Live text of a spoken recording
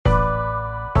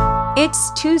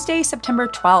It's Tuesday, September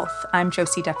 12th. I'm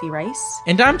Josie Duffy Rice.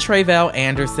 And I'm Tre'vell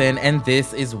Anderson, and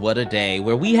this is What a Day,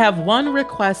 where we have one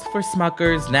request for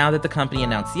Smucker's now that the company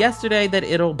announced yesterday that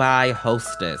it'll buy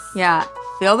Hostess. Yeah,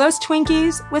 fill those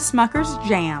Twinkies with Smucker's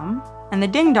jam and the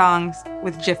Ding Dongs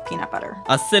with Jif peanut butter.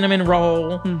 A cinnamon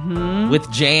roll with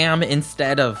jam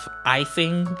instead of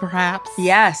icing, perhaps?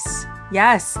 Yes,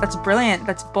 that's brilliant.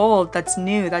 That's bold. That's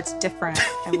new. That's different.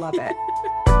 I love it.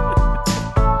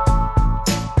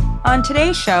 On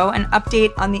today's show, an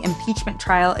update on the impeachment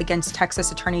trial against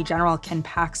Texas Attorney General Ken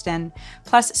Paxton.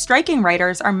 Plus, striking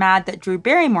writers are mad that Drew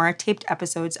Barrymore taped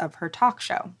episodes of her talk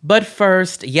show. But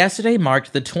first, yesterday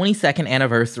marked the 22nd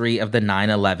anniversary of the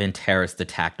 9/11 terrorist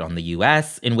attack on the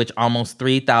U.S., in which almost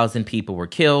 3,000 people were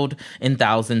killed and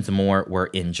thousands more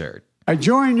were injured. I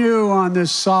join you on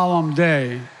this solemn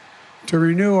day to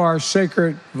renew our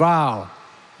sacred vow.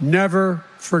 Never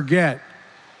forget.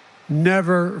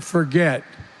 Never forget.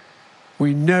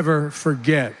 We never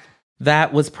forget.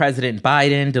 That was President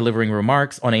Biden delivering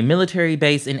remarks on a military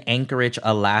base in Anchorage,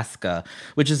 Alaska,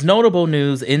 which is notable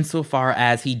news insofar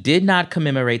as he did not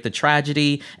commemorate the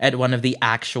tragedy at one of the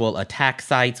actual attack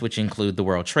sites, which include the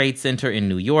World Trade Center in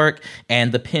New York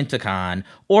and the Pentagon,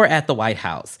 or at the White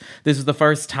House. This was the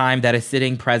first time that a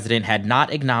sitting president had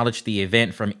not acknowledged the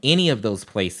event from any of those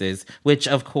places, which,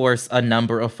 of course, a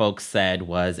number of folks said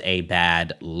was a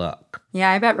bad look. Yeah,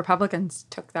 I bet Republicans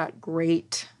took that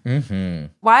great.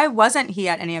 Why wasn't he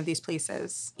at any of these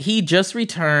places? He just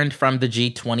returned from the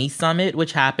G20 summit,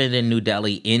 which happened in New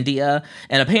Delhi, India,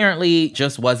 and apparently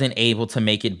just wasn't able to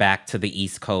make it back to the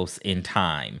East Coast in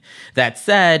time. That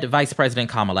said, Vice President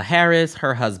Kamala Harris,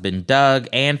 her husband Doug,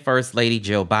 and First Lady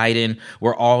Jill Biden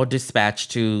were all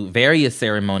dispatched to various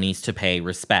ceremonies to pay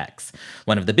respects.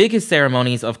 One of the biggest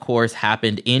ceremonies, of course,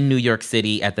 happened in New York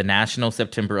City at the National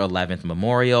September 11th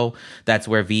Memorial. That's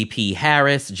where VP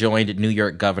Harris joined New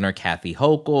York Governor Kathy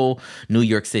Hochul, New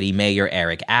York City Mayor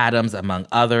Eric Adams, among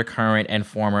other current and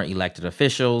former elected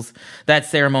officials. That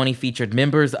ceremony featured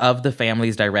members of the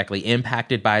families directly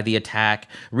impacted by the attack,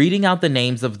 reading out the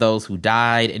names of those who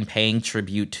died and paying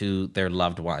tribute to their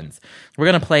loved ones. We're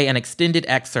going to play an extended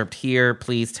excerpt here.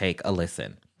 Please take a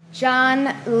listen.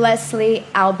 John Leslie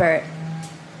Albert.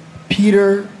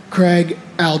 Peter Craig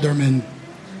Alderman.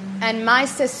 And my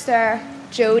sister,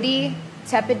 Jody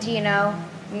Tepedino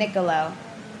Nicolo.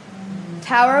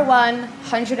 Tower 1,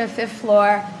 105th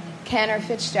floor, Cantor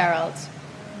Fitzgerald.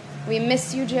 We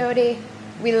miss you, Jody.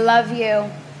 We love you.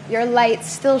 Your light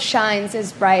still shines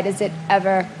as bright as it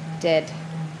ever did.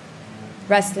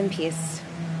 Rest in peace.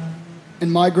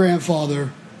 And my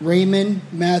grandfather, Raymond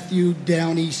Matthew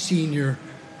Downey Sr.,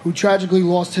 who tragically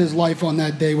lost his life on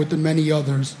that day with the many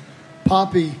others.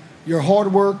 Poppy, your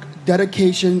hard work,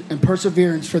 dedication, and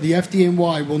perseverance for the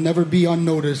FDNY will never be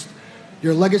unnoticed.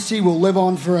 Your legacy will live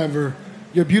on forever.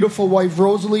 Your beautiful wife,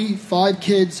 Rosalie, 5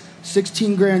 kids,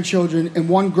 16 grandchildren, and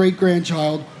 1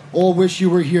 great-grandchild all wish you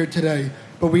were here today,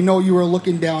 but we know you are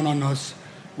looking down on us.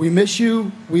 We miss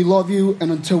you, we love you,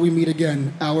 and until we meet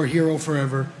again, our hero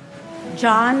forever.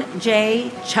 John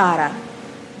J. Chara.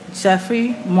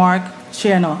 Jeffrey Mark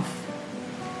Chernoff.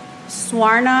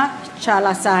 Swarna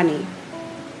Chalasani.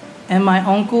 And my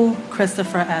uncle,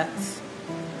 Christopher X.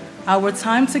 Our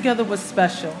time together was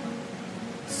special.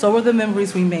 So were the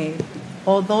memories we made.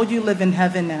 Although you live in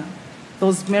heaven now,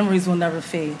 those memories will never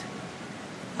fade.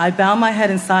 I bow my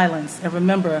head in silence and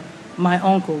remember my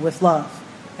uncle with love.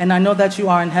 And I know that you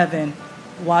are in heaven,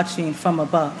 watching from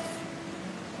above.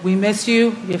 We miss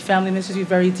you. Your family misses you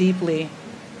very deeply.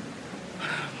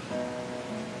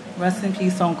 Rest in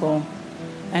peace, Uncle,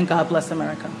 and God bless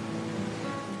America.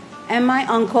 And my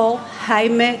uncle,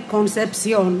 Jaime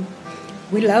Concepcion.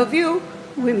 We love you.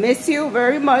 We miss you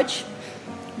very much.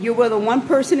 You were the one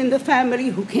person in the family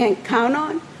who can't count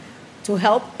on to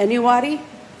help anybody.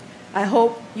 I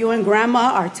hope you and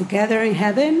Grandma are together in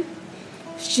heaven.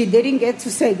 She didn't get to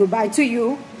say goodbye to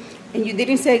you, and you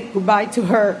didn't say goodbye to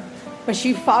her, but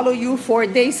she followed you 4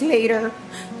 days later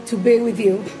to be with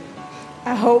you.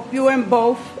 I hope you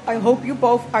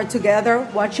both are together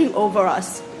watching over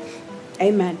us.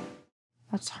 Amen.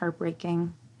 That's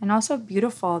heartbreaking. And also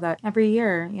beautiful that every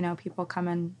year, people come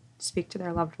and speak to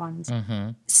their loved ones.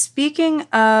 Speaking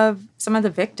of some of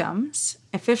the victims,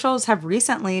 Officials have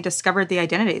recently discovered the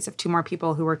identities of 2 more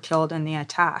people who were killed in the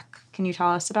attack. Can you tell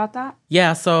us about that?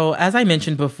 Yeah, so as I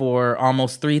mentioned before,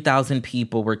 almost 3,000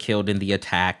 people were killed in the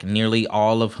attack, nearly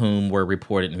all of whom were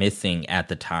reported missing at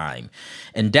the time.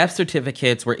 And death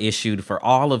certificates were issued for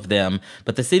all of them,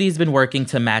 but the city's been working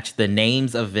to match the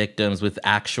names of victims with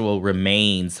actual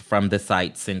remains from the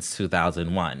site since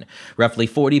 2001. Roughly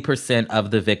 40%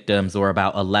 of the victims, or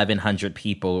about 1,100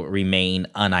 people, remain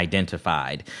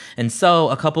unidentified. And so,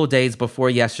 a couple days before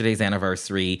yesterday's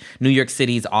anniversary, New York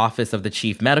City's Office of the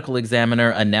Chief Medical Examiner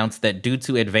announced that due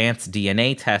to advanced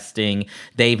DNA testing,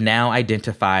 they've now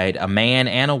identified a man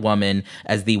and a woman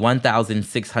as the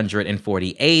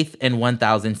 1,648th and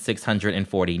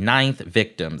 1,649th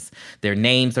victims. Their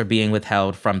names are being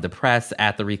withheld from the press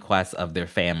at the request of their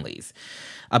families.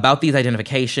 About these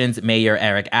identifications, Mayor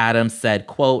Eric Adams said,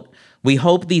 quote, "We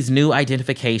hope these new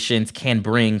identifications can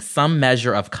bring some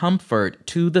measure of comfort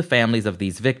to the families of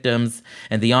these victims,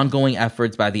 and the ongoing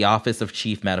efforts by the Office of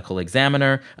Chief Medical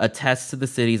Examiner attest to the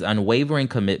city's unwavering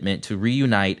commitment to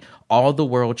reunite all the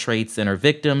World Trade Center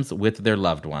victims with their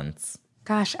loved ones."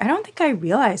 Gosh, I don't think I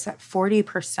realized that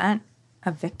 40%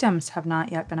 of victims have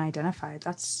not yet been identified.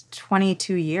 That's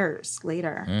 22 years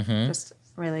later. Just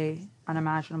really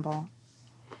unimaginable.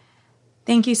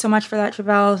 Thank you so much for that,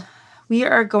 Javelle. We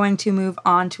are going to move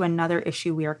on to another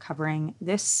issue we are covering.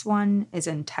 This one is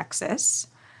in Texas.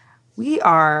 We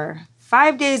are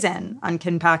 5 days in on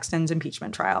Ken Paxton's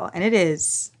impeachment trial, and it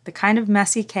is the kind of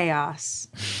messy chaos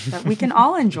that we can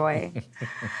all enjoy.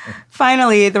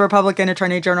 Finally, the Republican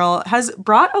Attorney General has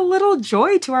brought a little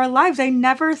joy to our lives. I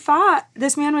never thought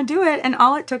this man would do it, and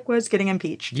all it took was getting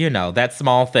impeached. You know, that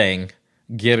small thing,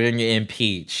 getting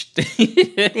impeached.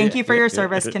 Thank you for your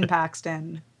service, Ken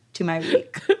Paxton, to my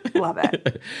week. Love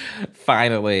it.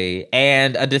 Finally.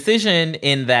 And a decision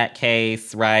in that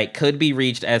case, right, could be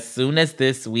reached as soon as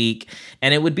this week.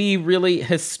 And it would be really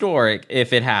historic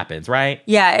if it happens, right?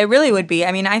 Yeah, it really would be.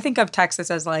 I mean, I think of Texas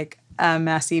as like a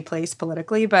messy place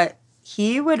politically, but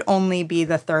he would only be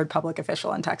the 3rd public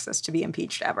official in Texas to be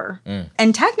impeached ever.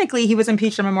 And technically, he was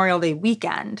impeached on Memorial Day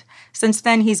weekend. Since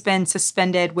then, he's been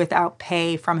suspended without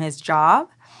pay from his job.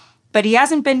 But he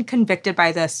hasn't been convicted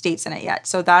by the state Senate yet.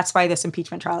 So that's why this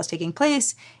impeachment trial is taking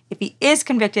place. If he is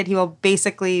convicted, he will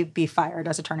basically be fired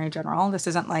as Attorney General. This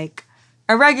isn't like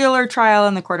a regular trial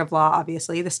in the court of law,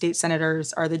 obviously. The state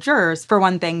senators are the jurors, for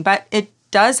one thing. But it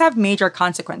does have major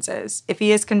consequences. If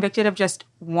he is convicted of just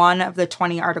one of the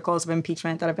 20 articles of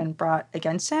impeachment that have been brought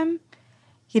against him,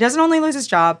 he doesn't only lose his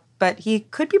job, but he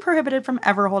could be prohibited from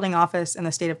ever holding office in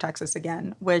the state of Texas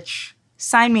again, which...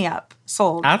 sign me up.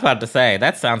 Sold. I was about to say,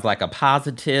 that sounds like a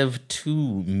positive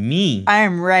to me. I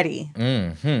am ready.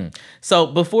 So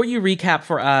before you recap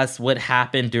for us what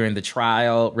happened during the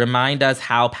trial, remind us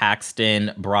how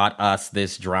Paxton brought us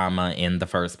this drama in the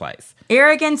first place.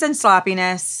 Arrogance and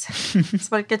sloppiness.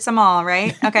 That's what gets them all,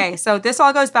 right? Okay, so this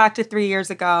all goes back to 3 years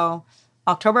ago,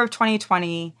 October of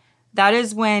 2020. That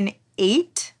is when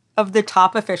 8 of the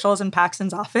top officials in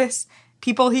Paxton's office,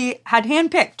 people he had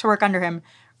handpicked to work under him,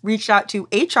 reached out to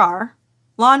HR,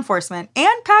 law enforcement,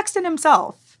 and Paxton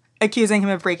himself, accusing him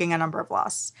of breaking a number of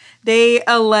laws. They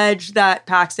alleged that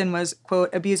Paxton was,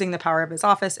 quote, abusing the power of his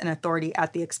office and authority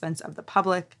at the expense of the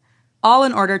public, all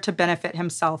in order to benefit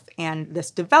himself and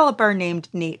this developer named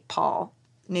Nate Paul.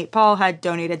 Nate Paul had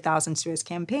donated thousands to his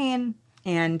campaign,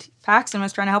 and Paxton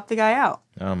was trying to help the guy out.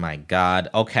 Oh, my God.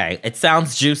 Okay. It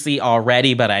sounds juicy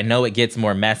already, but I know it gets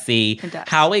more messy. It does.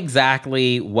 How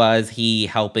exactly was he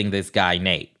helping this guy,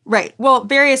 Nate? Right. Well,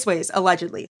 various ways,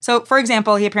 allegedly. So, for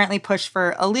example, he apparently pushed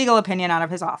for a legal opinion out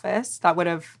of his office that would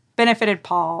have benefited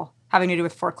Paul, having to do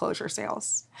with foreclosure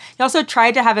sales. He also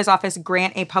tried to have his office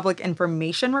grant a public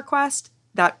information request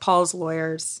that Paul's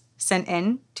lawyers sent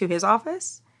in to his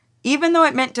office, even though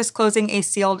it meant disclosing a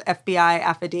sealed FBI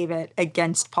affidavit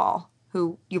against Paul,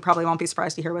 who you probably won't be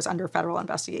surprised to hear was under federal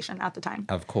investigation at the time.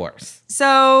 Of course.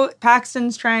 So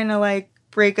Paxton's trying to,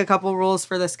 break a couple rules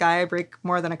for this guy, break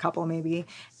more than a couple maybe,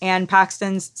 and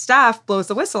Paxton's staff blows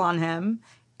the whistle on him,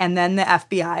 and then the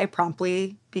FBI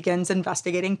promptly begins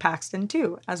investigating Paxton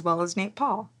too, as well as Nate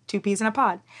Paul. 2 peas in a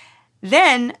pod.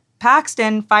 Then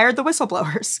Paxton fired the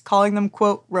whistleblowers, calling them,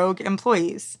 quote, rogue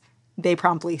employees. They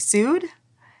promptly sued,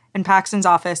 and Paxton's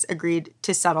office agreed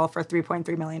to settle for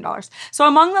 $3.3 million. So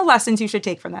among the lessons you should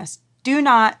take from this, do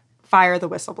not fire the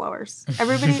whistleblowers.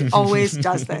 Everybody always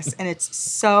does this, and it's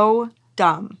so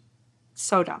dumb.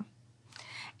 So dumb.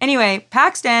 Anyway,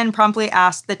 Paxton promptly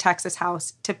asked the Texas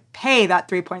House to pay that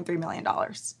 $3.3 million.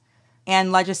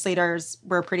 And legislators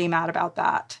were pretty mad about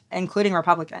that, including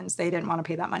Republicans. They didn't want to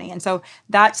pay that money. And so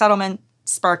that settlement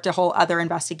sparked a whole other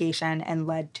investigation and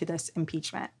led to this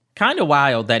impeachment. Kind of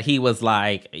wild that he was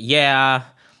like, yeah,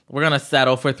 we're going to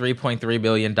settle for $3.3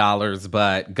 billion,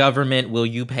 but government, will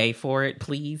you pay for it,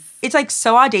 please? It's like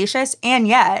so audacious, and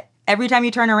yet every time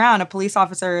you turn around, a police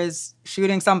officer is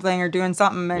shooting something or doing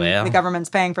something, and the government's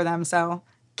paying for them. So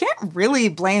can't really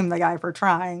blame the guy for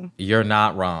trying. You're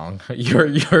not wrong.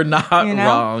 You're not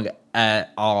wrong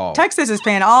at all. Texas is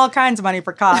paying all kinds of money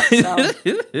for cops. So.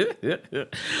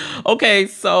 Okay,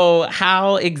 so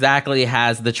how exactly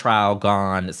has the trial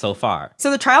gone so far?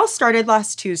 So the trial started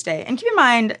last Tuesday. And keep in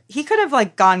mind, he could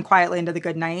have gone quietly into the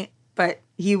good night, but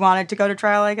he wanted to go to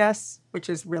trial, I guess, which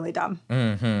is really dumb.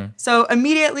 Mm-hmm. So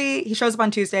immediately he shows up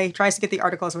on Tuesday, he tries to get the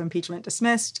articles of impeachment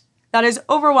dismissed. That is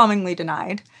overwhelmingly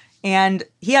denied. And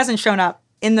he hasn't shown up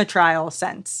in the trial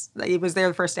since. He was there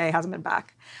the first day, hasn't been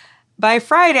back. By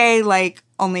Friday,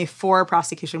 only 4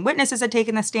 prosecution witnesses had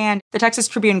taken the stand. The Texas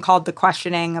Tribune called the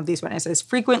questioning of these witnesses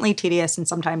frequently tedious and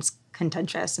sometimes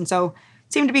contentious. And so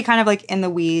it seemed to be kind of in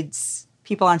the weeds,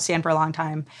 people on stand for a long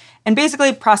time. And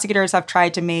basically, prosecutors have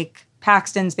tried to make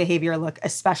Paxton's behavior look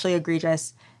especially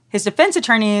egregious. His defense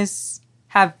attorneys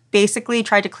have basically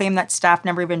tried to claim that staff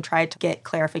never even tried to get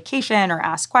clarification or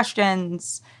ask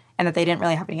questions, and that they didn't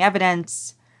really have any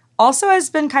evidence. Also has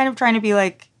been kind of trying to be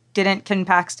didn't Ken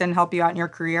Paxton help you out in your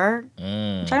career?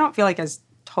 Which I don't feel is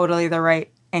totally the right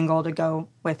angle to go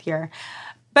with here.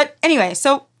 But anyway,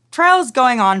 so trial's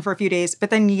going on for a few days, but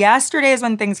then yesterday is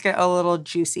when things get a little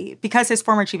juicy because his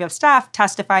former chief of staff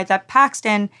testified that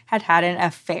Paxton had had an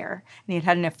affair. And he had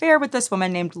had an affair with this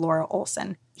woman named Laura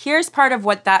Olson. Here's part of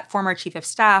what that former chief of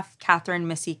staff, Catherine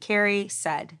Missy Carey,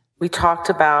 said. We talked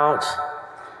about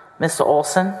Miss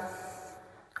Olson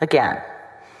again.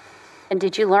 And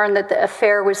did you learn that the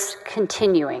affair was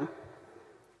continuing?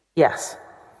 Yes.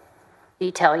 Did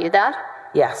he tell you that?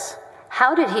 Yes.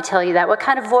 How did he tell you that? What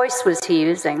kind of voice was he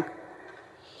using?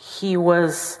 He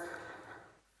was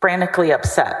frantically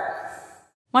upset.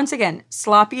 Once again,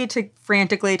 sloppy to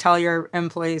frantically tell your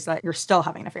employees that you're still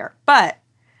having an affair. But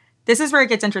this is where it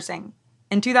gets interesting.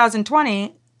 In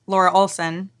 2020, Laura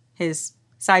Olson, his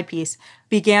side piece,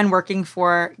 began working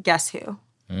for guess who?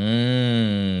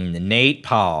 Nate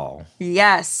Paul.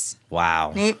 Yes.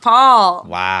 Wow. Nate Paul.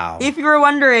 Wow. If you were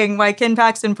wondering why Ken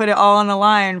Paxton put it all on the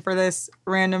line for this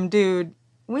random dude,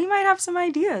 we might have some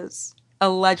ideas.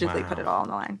 Allegedly put it all on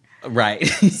the line. Right.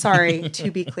 Sorry,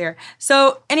 to be clear.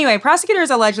 So anyway, prosecutors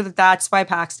allege that that's why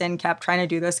Paxton kept trying to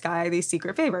do this guy these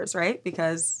secret favors, right?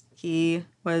 Because he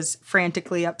was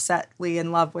frantically, upsetly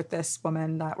in love with this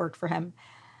woman that worked for him.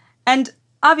 And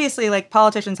obviously,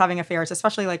 politicians having affairs,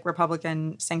 especially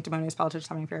Republican sanctimonious politicians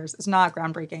having affairs, is not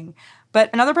groundbreaking.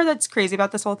 But another part that's crazy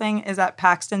about this whole thing is that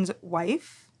Paxton's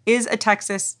wife is a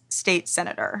Texas state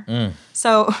senator.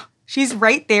 So she's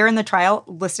right there in the trial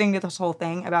listening to this whole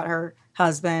thing about her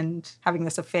husband having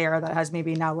this affair that has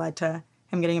maybe now led to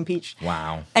him getting impeached.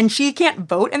 Wow. And she can't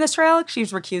vote in this trial.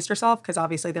 She's recused herself because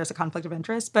obviously there's a conflict of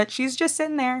interest. But she's just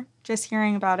sitting there, just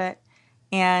hearing about it.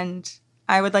 And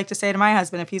I would like to say to my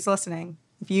husband, if he's listening,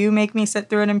 if you make me sit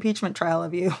through an impeachment trial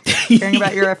of you hearing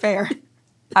about your affair,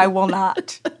 I will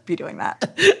not be doing that.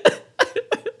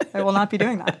 I will not be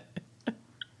doing that.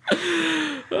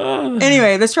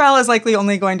 Anyway, this trial is likely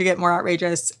only going to get more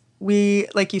outrageous. We,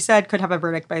 like you said, could have a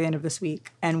verdict by the end of this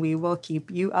week, and we will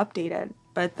keep you updated.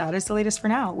 But that is the latest for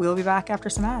now. We'll be back after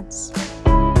some ads.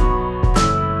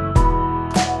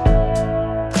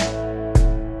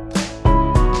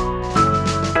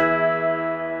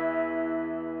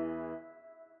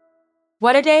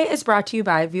 What a Day is brought to you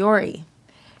by Vuori.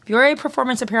 Vuori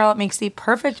Performance Apparel makes the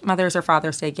perfect Mother's or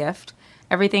Father's Day gift.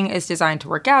 Everything is designed to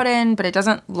work out in, but it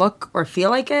doesn't look or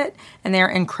feel like it. And they're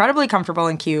incredibly comfortable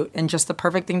and cute and just the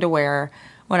perfect thing to wear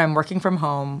when I'm working from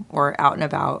home or out and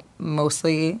about,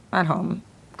 mostly at home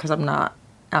because I'm not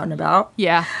out and about.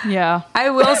 Yeah. I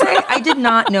will say I did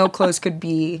not know clothes could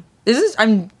be...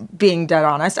 I'm being dead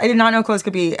honest. I did not know clothes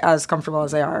could be as comfortable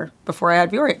as they are before I had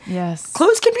Vuori. Yes.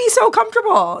 Clothes can be so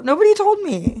comfortable. Nobody told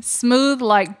me. Smooth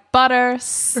like butter,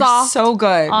 soft. So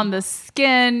good. On the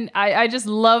skin. I just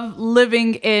love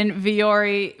living in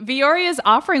Vuori. Vuori is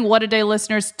offering What a Day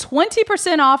listeners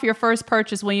 20% off your first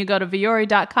purchase when you go to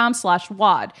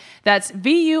vuori.com/WOD. That's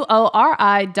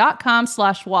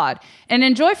VUORI.com/WOD. And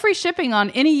enjoy free shipping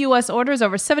on any U.S. orders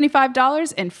over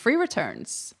 $75 and free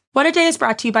returns. What a Day is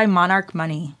brought to you by Monarch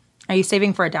Money. Are you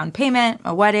saving for a down payment,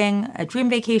 a wedding, a dream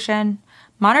vacation?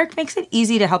 Monarch makes it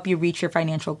easy to help you reach your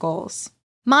financial goals.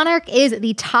 Monarch is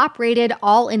the top-rated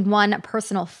all-in-one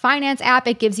personal finance app.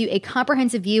 It gives you a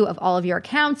comprehensive view of all of your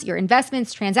accounts, your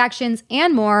investments, transactions,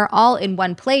 and more, all in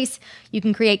one place. You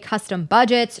can create custom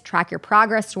budgets, track your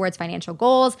progress towards financial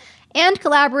goals, and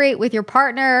collaborate with your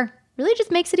partner. Really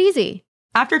just makes it easy.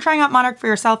 After trying out Monarch for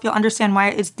yourself, you'll understand why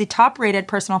it's the top-rated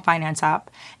personal finance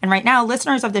app. And right now,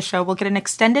 listeners of this show will get an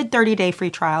extended 30-day free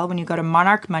trial when you go to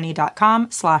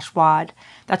monarchmoney.com/WAD.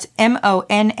 That's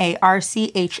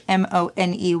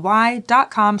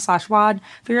monarchmoney.com/WAD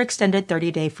for your extended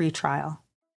 30-day free trial.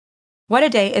 What a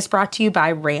Day is brought to you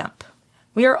by Ramp.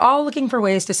 We are all looking for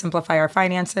ways to simplify our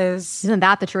finances. Isn't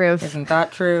that the truth? Isn't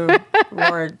that true?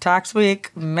 Lord, tax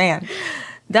week, man.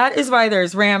 That is why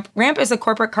there's Ramp. Ramp is a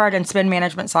corporate card and spend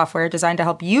management software designed to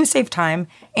help you save time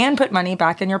and put money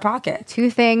back in your pocket. Two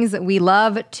things we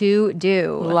love to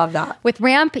do. Love that. With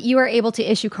Ramp, you are able to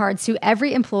issue cards to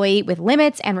every employee with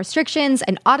limits and restrictions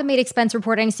and automate expense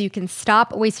reporting so you can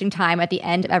stop wasting time at the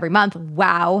end of every month.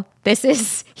 Wow, this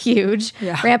is huge.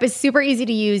 Yeah. Ramp is super easy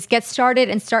to use. Get started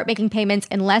and start making payments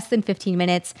in less than 15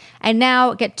 minutes. And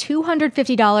now get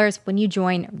 $250 when you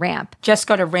join Ramp. Just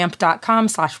go to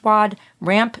ramp.com/WAD,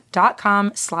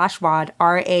 ramp.com/WAD,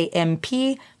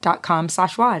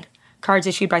 ramp.com/WAD. Cards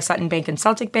issued by Sutton Bank and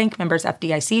Celtic Bank, members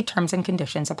FDIC, terms and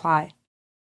conditions apply.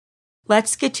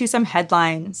 Let's get to some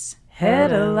headlines.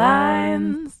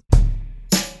 Headlines.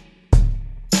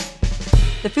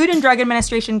 The Food and Drug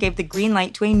Administration gave the green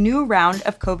light to a new round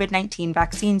of COVID-19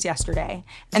 vaccines yesterday,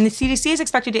 and the CDC is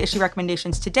expected to issue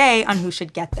recommendations today on who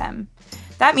should get them.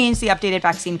 That means the updated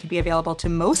vaccine could be available to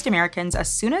most Americans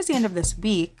as soon as the end of this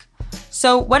week.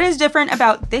 So what is different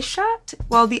about this shot?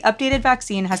 Well, the updated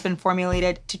vaccine has been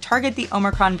formulated to target the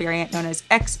Omicron variant known as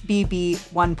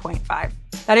XBB.1.5.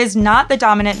 That is not the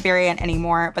dominant variant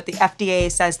anymore, but the FDA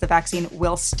says the vaccine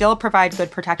will still provide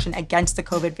good protection against the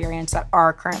COVID variants that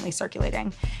are currently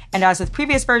circulating. And as with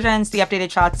previous versions, the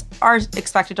updated shots are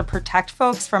expected to protect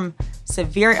folks from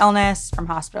severe illness, from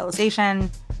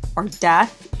hospitalization, or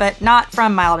death, but not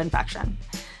from mild infection.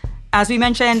 As we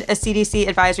mentioned, a CDC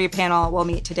advisory panel will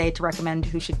meet today to recommend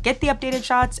who should get the updated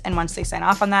shots, and once they sign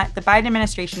off on that, the Biden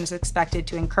administration is expected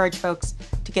to encourage folks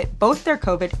to get both their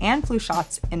COVID and flu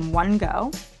shots in one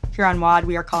go. Here on WAD,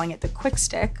 we are calling it the Quick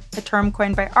Stick, a term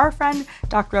coined by our friend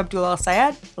Dr. Abdul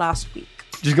El-Sayed last week.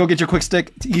 Just go get your Quick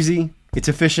Stick. It's easy. It's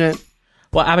efficient.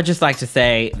 Well, I would just like to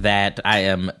say that I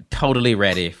am totally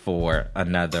ready for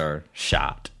another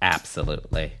shot.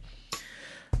 Absolutely.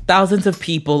 Thousands of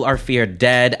people are feared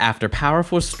dead after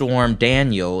powerful storm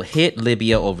Daniel hit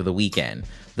Libya over the weekend.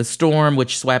 The storm,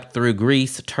 which swept through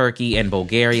Greece, Turkey, and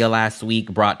Bulgaria last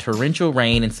week, brought torrential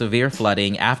rain and severe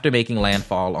flooding after making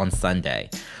landfall on Sunday.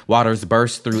 Waters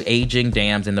burst through aging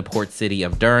dams in the port city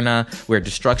of Derna, where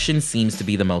destruction seems to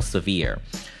be the most severe.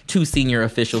 Two senior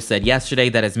officials said yesterday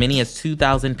that as many as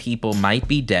 2,000 people might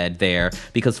be dead there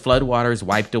because floodwaters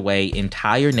wiped away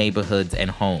entire neighborhoods and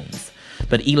homes.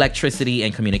 But electricity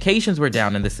and communications were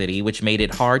down in the city, which made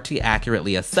it hard to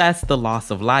accurately assess the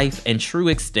loss of life and true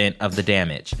extent of the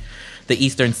damage. The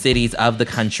eastern cities of the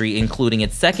country, including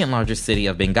its second largest city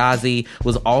of Benghazi,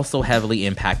 was also heavily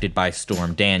impacted by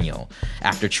Storm Daniel.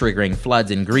 After triggering floods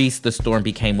in Greece, the storm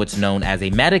became what's known as a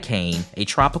metacane, a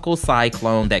tropical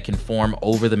cyclone that can form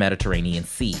over the Mediterranean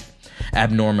Sea.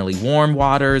 Abnormally warm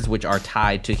waters, which are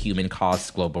tied to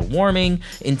human-caused global warming,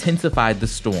 intensified the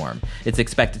storm. It's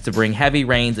expected to bring heavy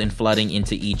rains and flooding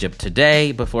into Egypt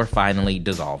today before finally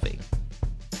dissolving.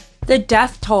 The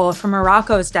death toll from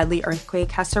Morocco's deadly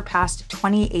earthquake has surpassed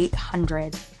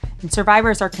 2,800, and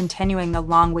survivors are continuing the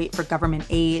long wait for government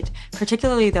aid,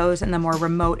 particularly those in the more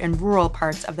remote and rural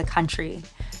parts of the country.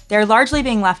 They're largely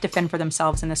being left to fend for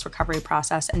themselves in this recovery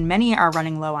process, and many are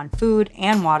running low on food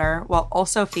and water while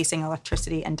also facing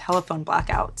electricity and telephone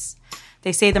blackouts.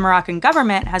 They say the Moroccan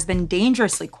government has been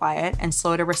dangerously quiet and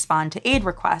slow to respond to aid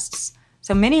requests,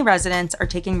 so many residents are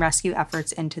taking rescue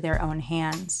efforts into their own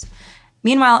hands.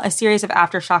 Meanwhile, a series of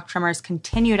aftershock tremors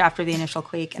continued after the initial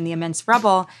quake, and the immense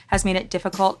rubble has made it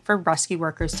difficult for rescue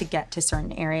workers to get to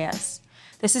certain areas.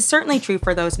 This is certainly true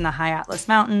for those in the high Atlas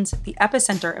Mountains, the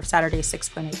epicenter of Saturday's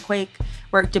 6.8 quake,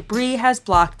 where debris has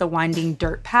blocked the winding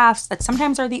dirt paths that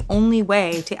sometimes are the only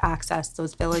way to access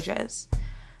those villages.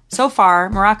 So far,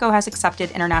 Morocco has accepted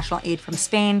international aid from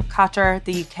Spain, Qatar,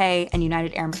 the UK, and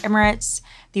United Arab Emirates.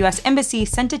 The U.S. Embassy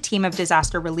sent a team of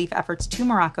disaster relief efforts to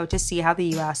Morocco to see how the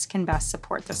U.S. can best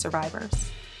support the survivors.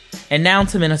 And now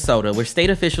to Minnesota, where state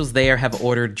officials there have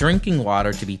ordered drinking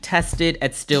water to be tested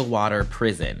at Stillwater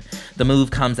Prison. The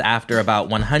move comes after about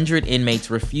 100 inmates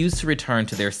refused to return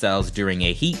to their cells during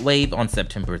a heat wave on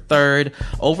September 3rd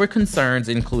over concerns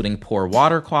including poor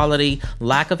water quality,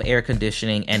 lack of air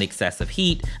conditioning, and excessive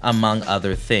heat, among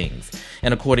other things.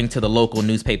 And according to the local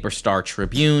newspaper Star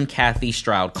Tribune, Kathy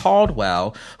Stroud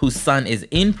Caldwell, whose son is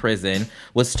in prison,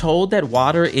 was told that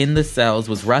water in the cells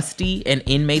was rusty and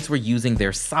inmates were using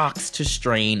their socks to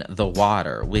strain the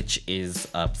water, which is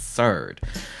absurd.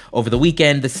 Over the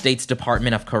weekend, the state's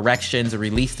Department of Corrections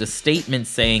released a statement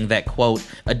saying that, quote,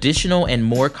 additional and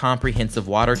more comprehensive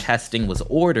water testing was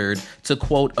ordered to,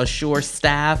 quote, assure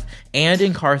staff and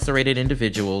incarcerated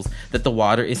individuals that the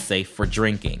water is safe for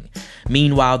drinking.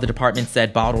 Meanwhile, the department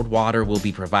said bottled water will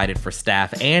be provided for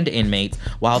staff and inmates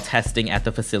while testing at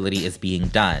the facility is being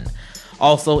done.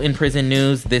 Also in prison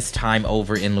news, this time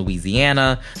over in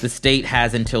Louisiana, the state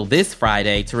has until this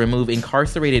Friday to remove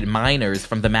incarcerated minors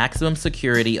from the maximum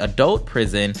security adult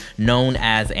prison known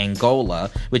as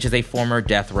Angola, which is a former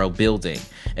death row building.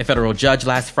 A federal judge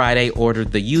last Friday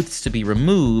ordered the youths to be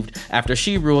removed after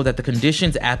she ruled that the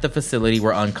conditions at the facility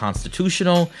were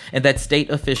unconstitutional and that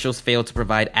state officials failed to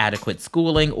provide adequate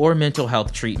schooling or mental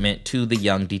health treatment to the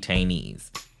young detainees.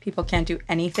 People can't do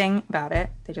anything about it.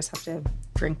 They just have to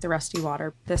drink the rusty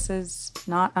water. This is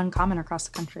not uncommon across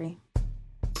the country.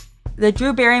 The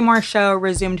Drew Barrymore Show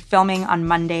resumed filming on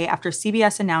Monday after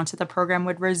CBS announced that the program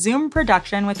would resume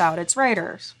production without its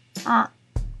writers.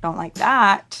 Don't like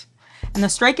that. And the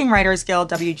Striking Writers Guild,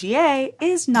 WGA,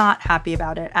 is not happy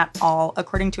about it at all.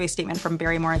 According to a statement from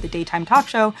Barrymore, the daytime talk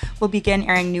show will begin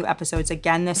airing new episodes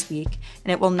again this week,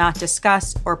 and it will not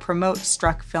discuss or promote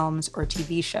struck films or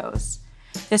TV shows.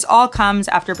 This all comes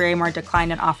after Barrymore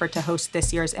declined an offer to host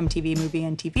this year's MTV Movie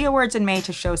and TV Awards in May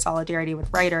to show solidarity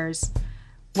with writers.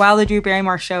 While the Drew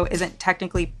Barrymore Show isn't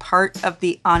technically part of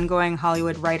the ongoing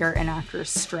Hollywood writer and actors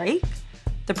strike,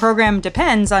 the program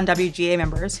depends on WGA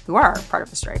members who are part of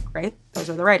the strike, right? Those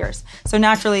are the writers. So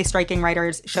naturally, striking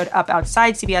writers showed up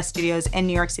outside CBS studios in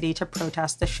New York City to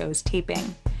protest the show's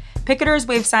taping. Picketers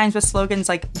waved signs with slogans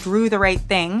like "Drew the right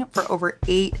thing" for over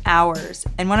 8 hours.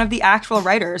 And one of the actual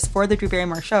writers for the Drew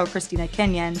Barrymore Show, Christina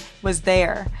Kenyon, was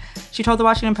there. She told the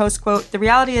Washington Post, quote, "The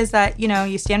reality is that,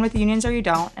 you stand with the unions or you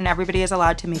don't, and everybody is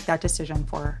allowed to make that decision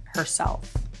for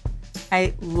herself."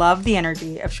 I love the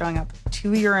energy of showing up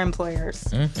to your employers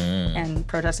and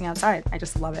protesting outside. I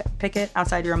just love it. Picket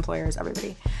outside your employers,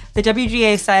 everybody. The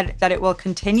WGA said that it will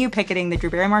continue picketing the Drew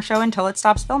Barrymore Show until it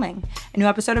stops filming. A new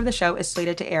episode of the show is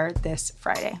slated to air this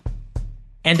Friday.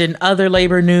 And in other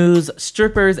labor news,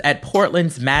 strippers at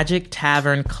Portland's Magic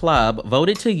Tavern Club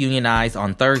voted to unionize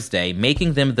on Thursday,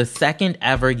 making them the second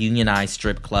ever unionized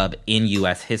strip club in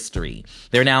U.S. history.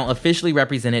 They're now officially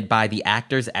represented by the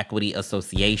Actors Equity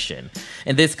Association.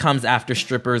 And this comes after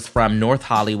strippers from North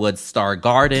Hollywood's Star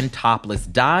Garden Topless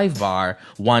Dive Bar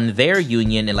won their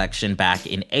union election back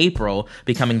in April,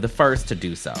 becoming the first to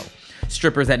do so.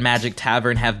 Strippers at Magic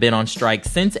Tavern have been on strike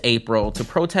since April to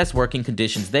protest working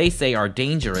conditions they say are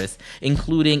dangerous,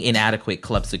 including inadequate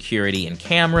club security and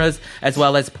cameras, as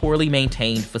well as poorly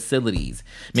maintained facilities.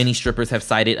 Many strippers have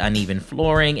cited uneven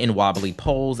flooring and wobbly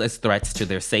poles as threats to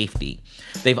their safety.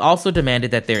 They've also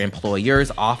demanded that their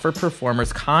employers offer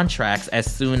performers contracts as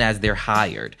soon as they're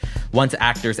hired. Once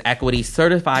Actors Equity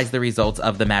certifies the results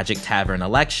of the Magic Tavern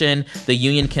election, the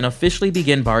union can officially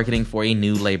begin bargaining for a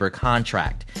new labor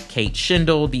contract. Kate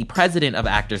Schindel, the president of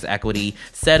Actors Equity,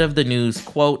 said of the news,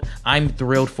 quote, "I'm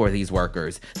thrilled for these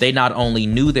workers. They not only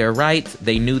knew their rights,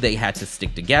 they knew they had to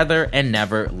stick together and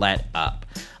never let up."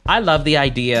 I love the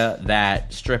idea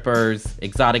that strippers,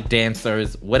 exotic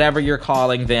dancers, whatever you're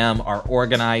calling them, are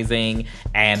organizing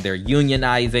and they're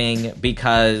unionizing,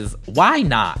 because why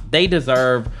not? They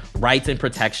deserve rights and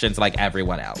protections like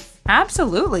everyone else.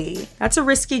 Absolutely. That's a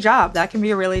risky job. That can be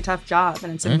a really tough job,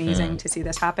 and it's amazing to see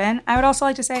this happen. I would also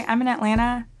like to say I'm in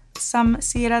Atlanta. Some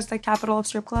see it as the capital of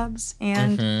strip clubs,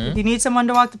 and if you need someone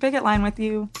to walk the picket line with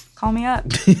you, call me up.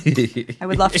 I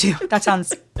would love to. That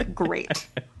sounds great.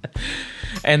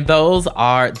 And those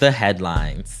are the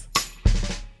headlines.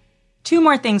 Two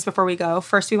more things before we go.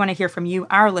 First, we want to hear from you,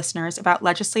 our listeners, about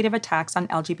legislative attacks on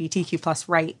LGBTQ+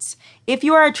 rights. If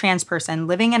you are a trans person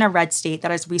living in a red state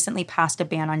that has recently passed a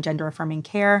ban on gender-affirming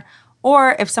care,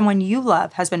 or if someone you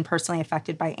love has been personally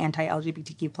affected by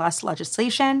anti-LGBTQ+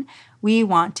 legislation, we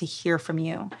want to hear from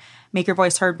you. Make your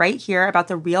voice heard right here about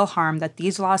the real harm that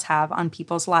these laws have on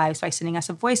people's lives by sending us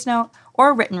a voice note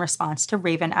or a written response to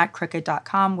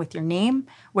raven@crooked.com with your name,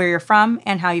 where you're from,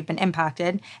 and how you've been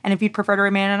impacted. And if you'd prefer to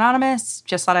remain anonymous,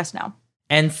 just let us know.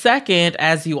 And second,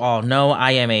 as you all know,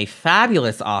 I am a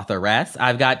fabulous authoress.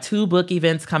 I've got 2 book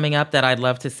events coming up that I'd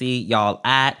love to see y'all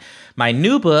at. My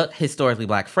new book, Historically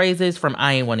Black Phrases, From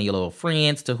I Ain't One of Your Little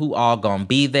Friends to Who All Gonna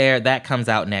Be There, that comes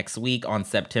out next week on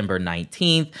September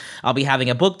 19th. I'll be having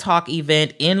a book talk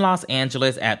event in Los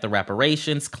Angeles at the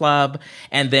Reparations Club.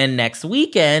 And then next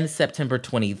weekend, September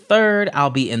 23rd, I'll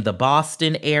be in the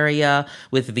Boston area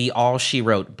with the All She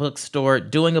Wrote bookstore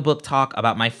doing a book talk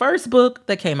about my first book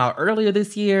that came out earlier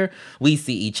this year, We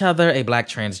See Each Other, A Black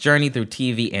Trans Journey Through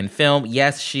TV and Film.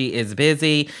 Yes, she is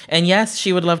busy. And yes,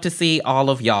 she would love to see all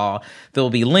of y'all. There will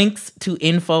be links to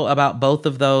info about both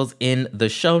of those in the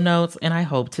show notes, and I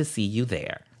hope to see you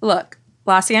there. Look,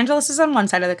 Los Angeles is on one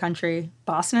side of the country.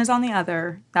 Boston is on the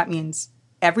other. That means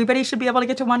everybody should be able to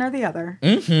get to one or the other.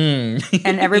 Mm-hmm.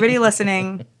 And everybody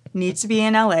listening needs to be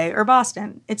in LA or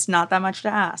Boston. It's not that much to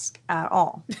ask at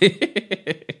all.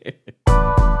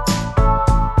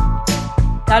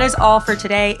 That is all for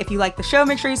today. If you like the show,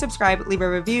 make sure you subscribe, leave a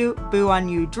review, boo on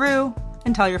you, Drew,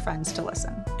 and tell your friends to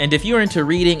listen. And if you're into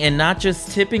reading and not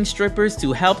just tipping strippers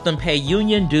to help them pay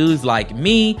union dues like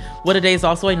me, What A Day is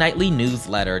also a nightly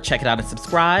newsletter. Check it out and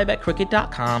subscribe at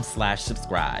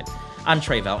crooked.com/subscribe. I'm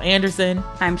Tre'vell Anderson.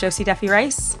 I'm Josie Duffy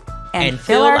Rice. And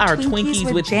fill our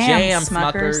Twinkies with jam,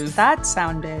 Smuckers. That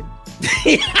sounded...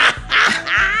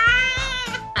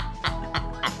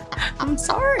 I'm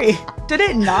sorry. Did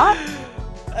it not?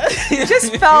 It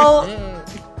just felt...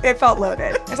 It felt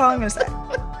loaded. That's all I'm going to say.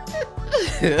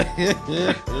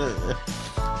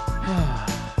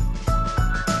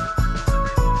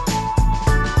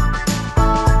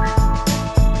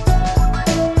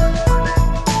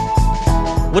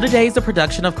 What A Day is a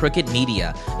production of Crooked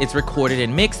Media. It's recorded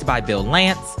and mixed by Bill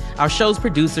Lance. Our show's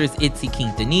producers, Itzy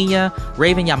Quintanilla,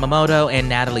 Raven Yamamoto, and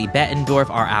Natalie Bettendorf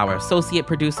are our associate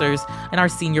producers, and our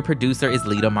senior producer is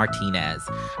Lita Martinez.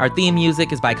 Our theme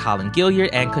music is by Colin Gilliard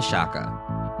and Kashaka.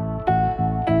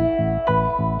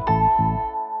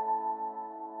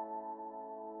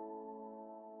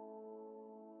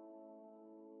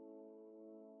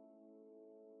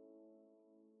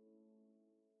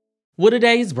 What A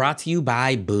Day is brought to you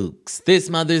by Books. This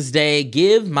Mother's Day,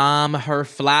 give mom her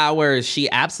flowers. She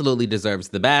absolutely deserves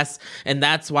the best, and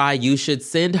that's why you should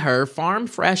send her farm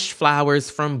fresh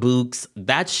flowers from Books.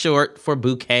 That's short for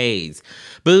bouquets.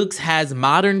 Books has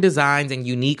modern designs and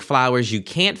unique flowers you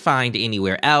can't find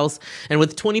anywhere else, and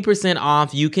with 20%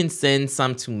 off, you can send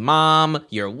some to mom,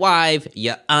 your wife,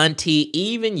 your auntie,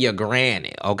 even your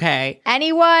granny, okay?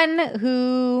 Anyone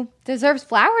who deserves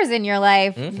flowers in your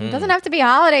life. It doesn't have to be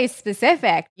holiday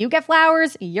specific. You get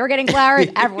flowers, you're getting flowers,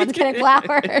 everyone's getting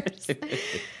flowers.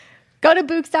 Go to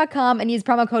Books.com and use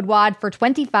promo code WAD for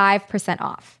 25%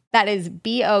 off. That is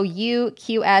BOUQS.com,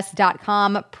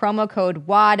 promo code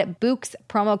WAD, Books,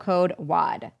 promo code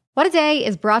WAD. What A Day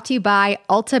is brought to you by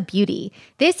Ulta Beauty.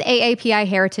 This AAPI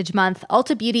Heritage Month,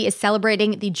 Ulta Beauty is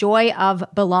celebrating the joy of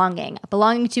belonging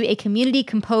to a community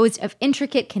composed of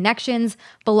intricate connections,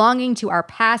 belonging to our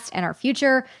past and our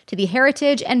future, to the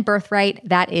heritage and birthright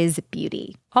that is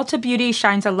beauty. Ulta Beauty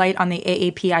shines a light on the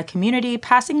AAPI community,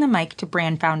 passing the mic to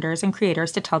brand founders and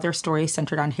creators to tell their stories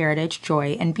centered on heritage,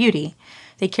 joy, and beauty.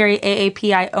 They carry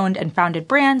AAPI-owned and founded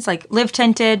brands like Live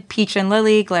Tinted, Peach &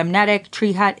 Lily, Glamnetic,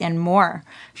 Tree Hut, and more.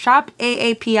 Shop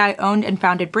AAPI-owned and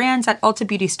founded brands at Ulta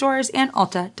Beauty stores and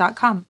Ulta.com.